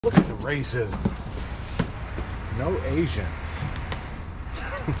Look at the racism. No Asians.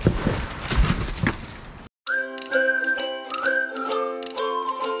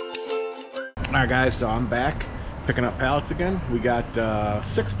 Alright guys, so I'm back picking up pallets again. We got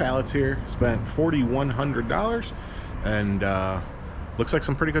 6 pallets here, spent $4,100, and looks like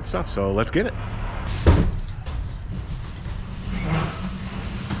some pretty good stuff, so let's get it.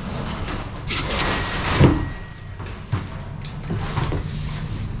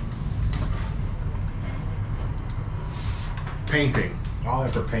 Painting, all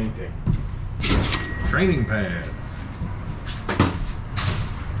that for painting. Training pads.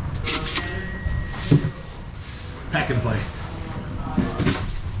 Pack and play.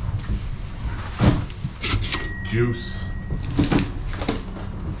 Juice.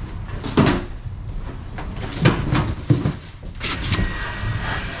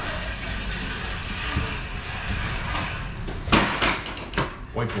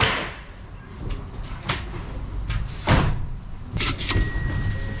 Whiteboard.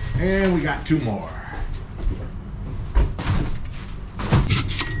 And we got 2 more.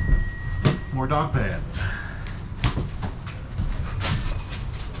 More dog pads.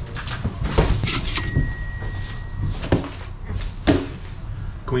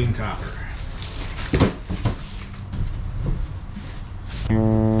 Queen topper.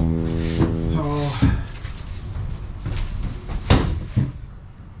 Oh.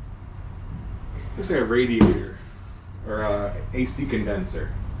 Looks like a radiator or a AC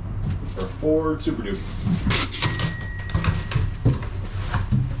condenser. Or Ford Super Duty.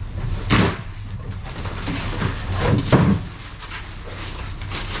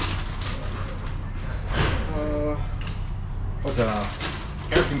 What's a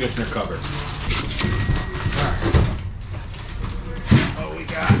air conditioner cover? Alright. Oh, we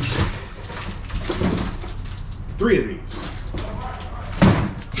got 3 of these.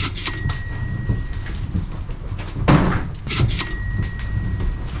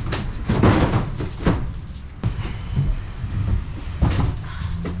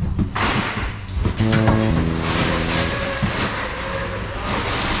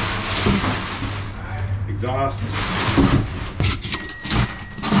 Exhaust.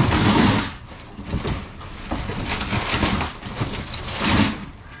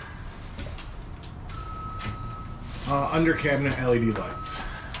 Under cabinet LED lights.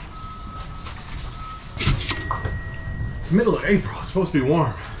 Middle of April, it's supposed to be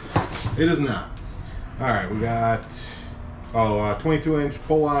warm. It is not. Alright, we got 22-inch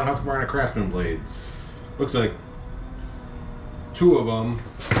pull-on Husqvarna Craftsman blades. Looks like 2 of them.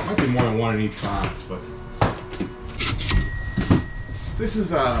 Might be more than 1 in each box, but this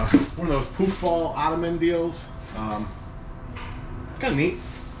is one of those poof ball ottoman deals. Kind of neat.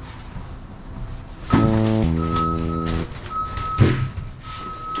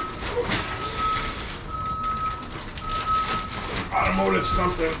 Automotive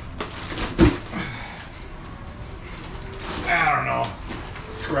something. I don't know.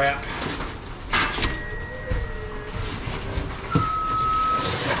 Scrap.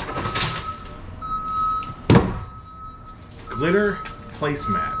 Glitter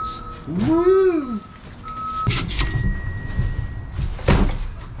placemats. Woo!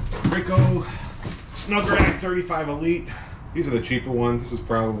 Rico Snug Rack 35 Elite. These are the cheaper ones. This is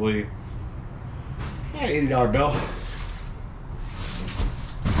probably $80 bill.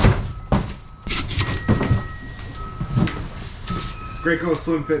 Graco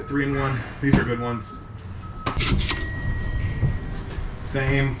Slim Fit 3-in-1. These are good ones.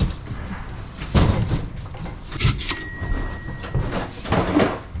 Same.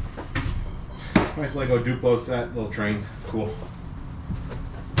 Nice Lego Duplo set, little train, cool.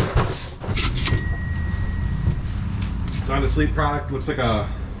 It's on the sleep product, looks like a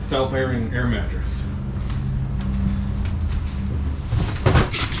self-airing air mattress.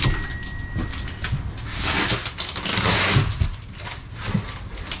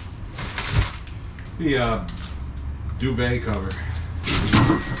 The duvet cover.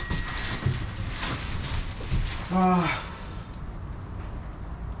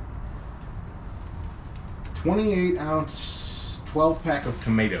 28-ounce 12-pack of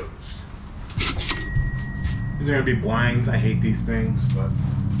tomatoes. These are going to be blinds. I hate these things, but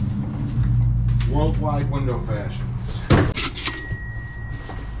Worldwide Window Fashions.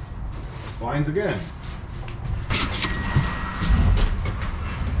 Blinds again.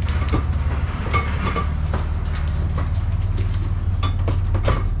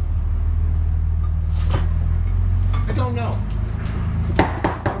 I don't know.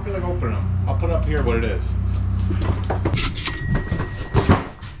 I don't feel like opening them. I'll put up here what it is.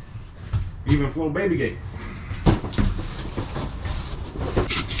 Even flow baby gate.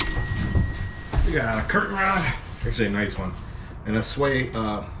 We got a curtain rod, actually a nice one, and a sway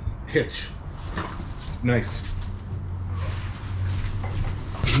hitch. It's nice.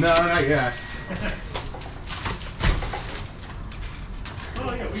 No, not yet.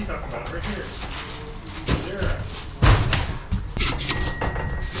 Oh yeah, we talked about it right here.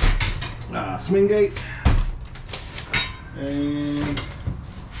 There. Swing gate. And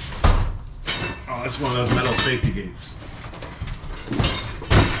oh, that's one of those metal safety gates.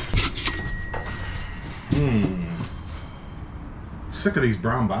 Sick of these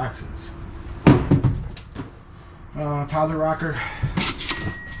brown boxes. Toddler rocker.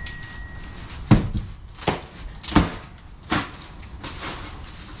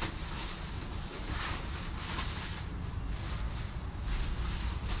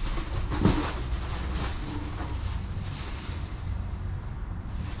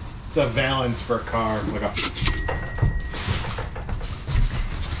 It's a valance for a car, like a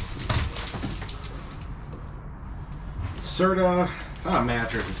Serta. It's not a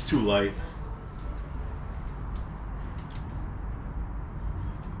mattress, it's too light.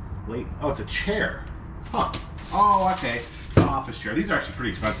 Late. Oh, it's a chair. Huh. Oh, okay. It's an office chair. These are actually pretty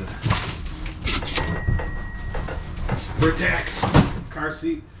expensive. Vertex. Car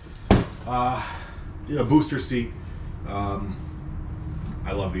seat. Yeah, booster seat. I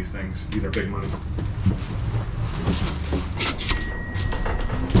love these things. These are big money.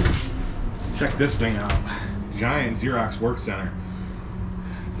 Check this thing out. Giant Xerox Work Center.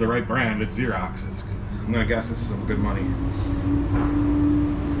 It's the right brand. It's Xerox. I'm gonna guess this is some good money.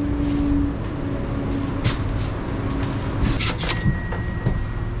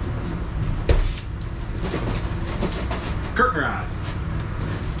 Curtain rod.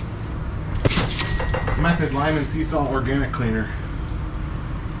 Method Lime and Sea Salt Organic Cleaner.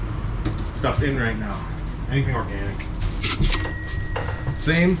 Stuff's in right now. Anything organic.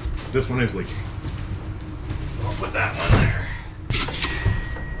 Same. This one is leaking. I'll put that one there.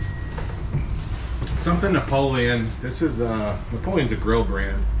 Something Napoleon. This is Napoleon's a grill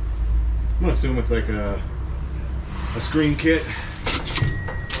brand. I'm gonna assume it's like a screen kit.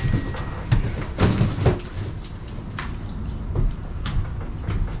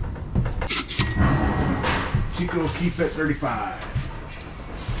 Chico Keep It 35.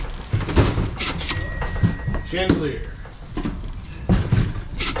 Chandelier.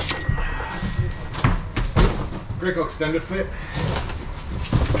 Graco extended fit.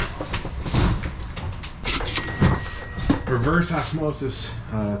 Reverse osmosis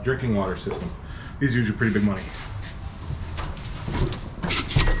drinking water system. These are usually pretty big money.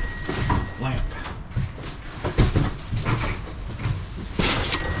 Lamp.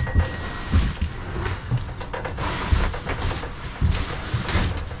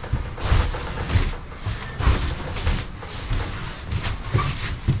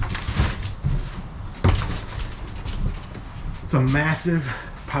 It's a massive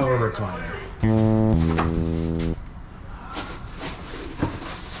power recliner.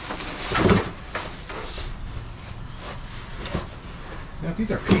 Now,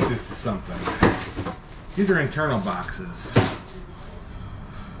 these are pieces to something. These are internal boxes.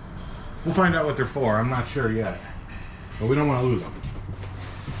 We'll find out what they're for. I'm not sure yet. But we don't want to lose them.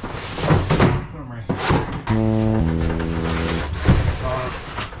 Put them right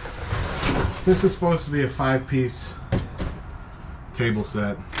here. This is supposed to be a 5-piece table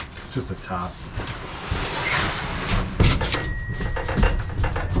set. It's just a top.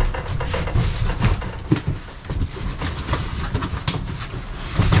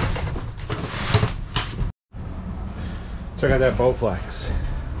 Check out that Bowflex.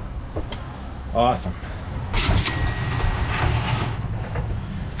 Awesome.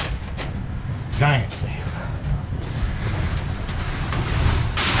 Giant safe.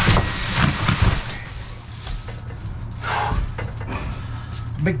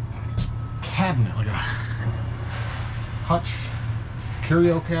 Big cabinet, like a hutch,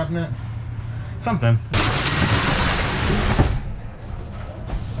 curio cabinet, something.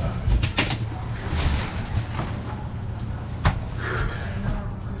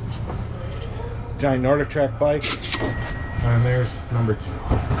 Giant Nordic Track bike, and there's number 2.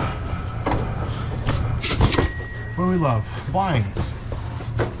 What do we love? Blinds.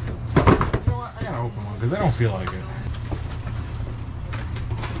 You know what? I gotta open one because I don't feel like it.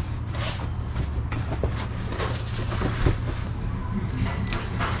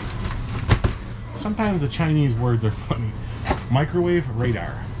 Sometimes the Chinese words are funny. Microwave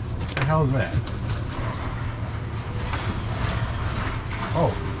radar. What the hell is that?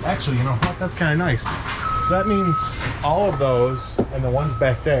 Oh, actually, you know what? That's kind of nice. So that means all of those and the ones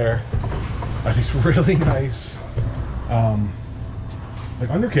back there are these really nice, like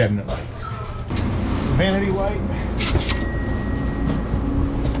under cabinet lights. Vanity light.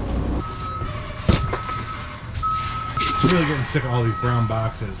 I'm really getting sick of all these brown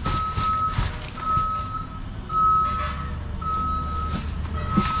boxes.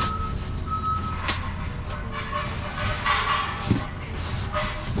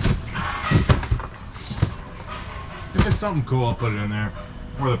 If it's something cool, I'll put it in there.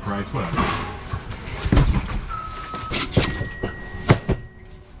 Or the price, whatever.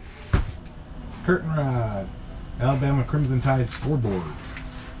 Curtain rod. Alabama Crimson Tide scoreboard.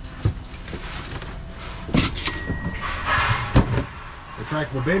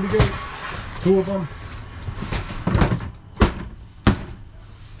 Retractable baby gates. 2 of them.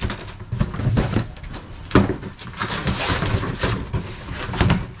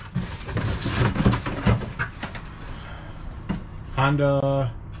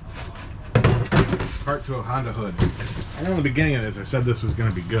 Honda, part to a Honda hood. I know in the beginning of this I said this was going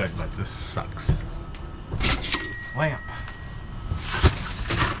to be good, but this sucks. Lamp.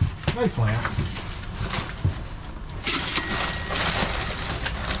 Nice lamp.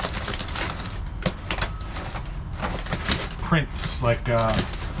 Prints, like,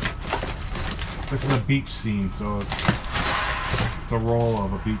 this is a beach scene, so it's a roll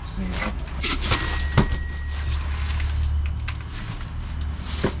of a beach scene.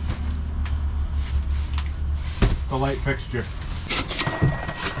 The light fixture.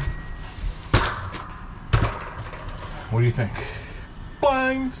 What do you think?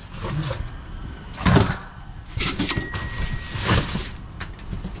 Blinds.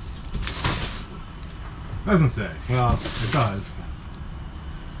 Doesn't say. Well, it does.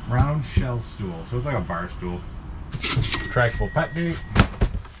 Round shell stool. So it's like a bar stool. Retractable pet gate.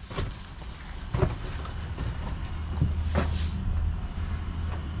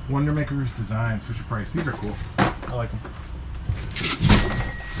 Wonder Makers designs. Fisher Price. These are cool. I like them.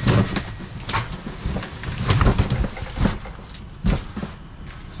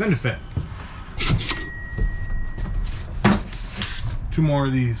 Send a fit. 2 more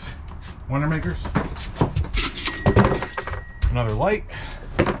of these Wonder Makers. Another light.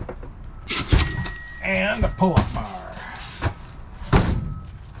 And a pull-up bar.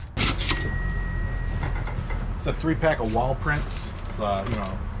 It's a 3-pack of wall prints. It's you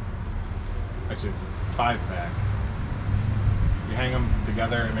know, actually it's a 5-pack. You hang them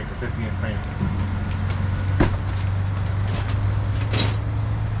together, it makes a 50-inch painting.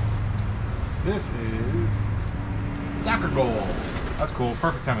 This is soccer goal. That's cool.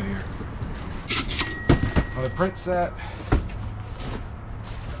 Perfect time of the year. Another print set.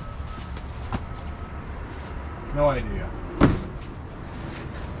 No idea.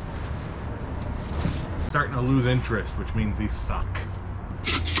 Starting to lose interest, which means these suck.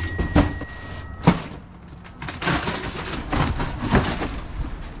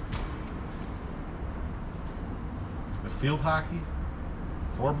 The field hockey?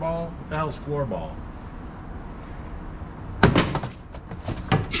 Floorball? What the hell's floorball?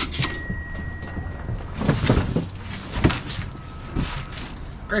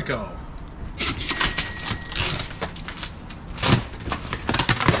 Greco.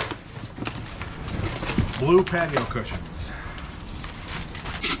 Blue patio cushions.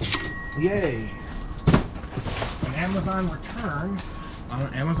 Yay. An Amazon return on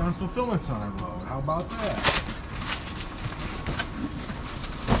an Amazon fulfillment center load. How about that?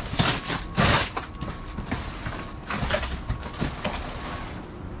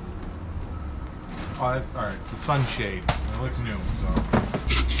 Oh, that's alright. It's a sunshade. It looks new, so.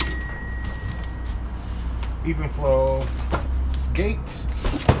 Even flow gate.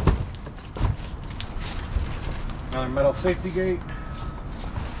 Another metal safety gate.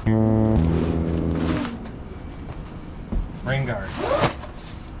 Rain guard.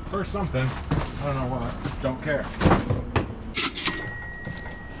 Or something. I don't know what. Don't care.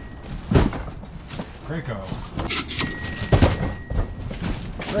 Greco.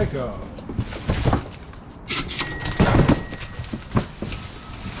 Greco.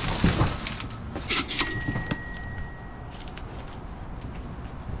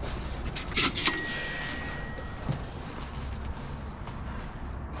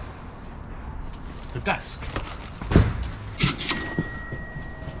 The desk.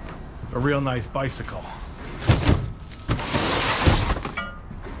 A real nice bicycle.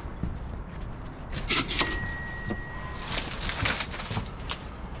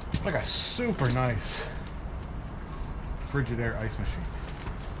 Like a super nice Frigidaire ice machine.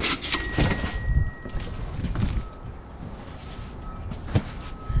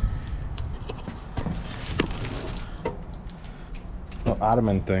 Little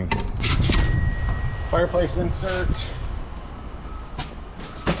ottoman thing. Fireplace insert.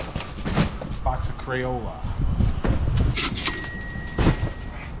 Box of Crayola.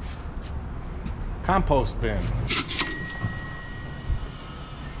 Compost bin.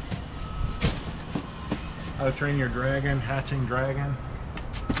 How to Train Your Dragon, Hatching Dragon.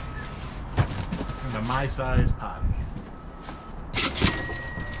 And a My Size Pot.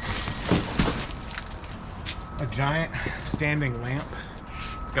 A giant standing lamp.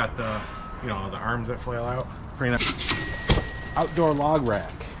 It's got the, you know, the arms that flail out. Pretty nice. Outdoor log rack.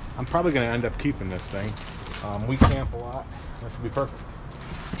 I'm probably going to end up keeping this thing. We camp a lot. This will be perfect.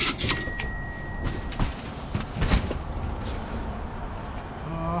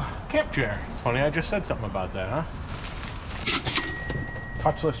 Camp chair. It's funny, I just said something about that, huh?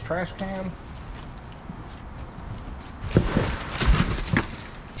 Touchless trash can.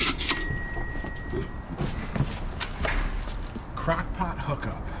 Crock pot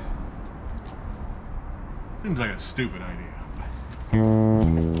hookup. Seems like a stupid idea.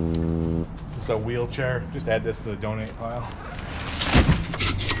 Just a wheelchair. Just add this to the donate pile.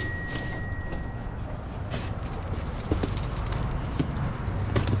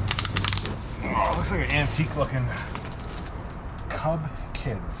 Oh, looks like an antique looking Cub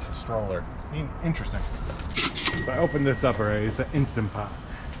Kids stroller. Interesting. So I opened this up already. It's an Instant Pot.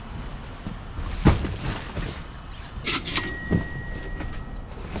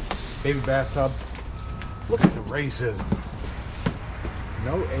 Baby bathtub. Look at the racism.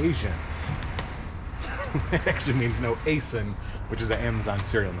 No Asians. It actually means no ASIN, which is the Amazon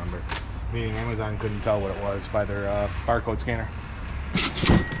serial number. Meaning Amazon couldn't tell what it was by their barcode scanner.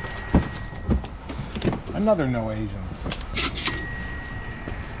 Another no Asians.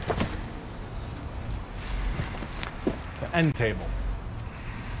 It's an end table.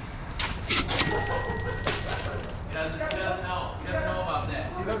 He doesn't know. He doesn't know about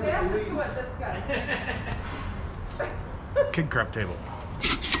that. Kid crab table.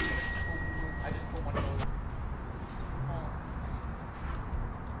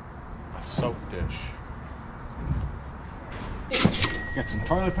 A soap dish. Got some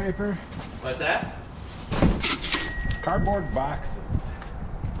toilet paper. What's that? Cardboard boxes.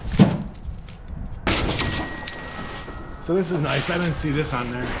 So this is nice. I didn't see this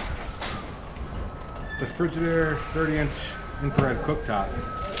on there. It's a Frigidaire 30-inch infrared cooktop.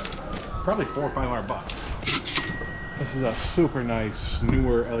 Probably $400 or $500. This is a super nice,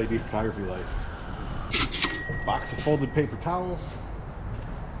 newer LED photography light. Box of folded paper towels.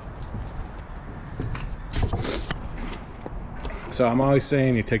 So I'm always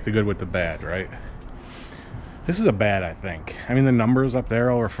saying you take the good with the bad, right? This is a bad, I think. I mean, the numbers up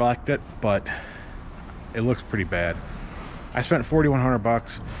there will reflect it, but it looks pretty bad. I spent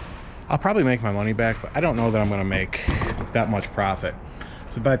 $4,100. I'll probably make my money back, but I don't know that I'm going to make that much profit.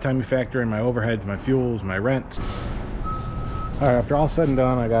 So by the time you factor in my overheads, my fuels, my rent. All right, after all said and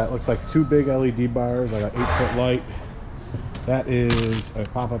done, I got, looks like 2 big LED bars. I got 8-foot light. That is a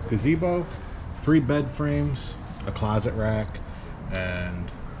pop-up gazebo, 3 bed frames, a closet rack,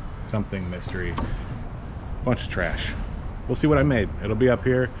 and something mystery. Bunch of trash. We'll see what I made. It'll be up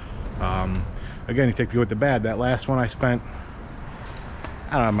here. Again, you take the good with the bad. That last one I spent,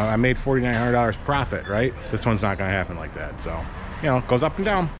 I don't know, I made $4,900 profit, right? This one's not going to happen like that. So, you know, it goes up and down.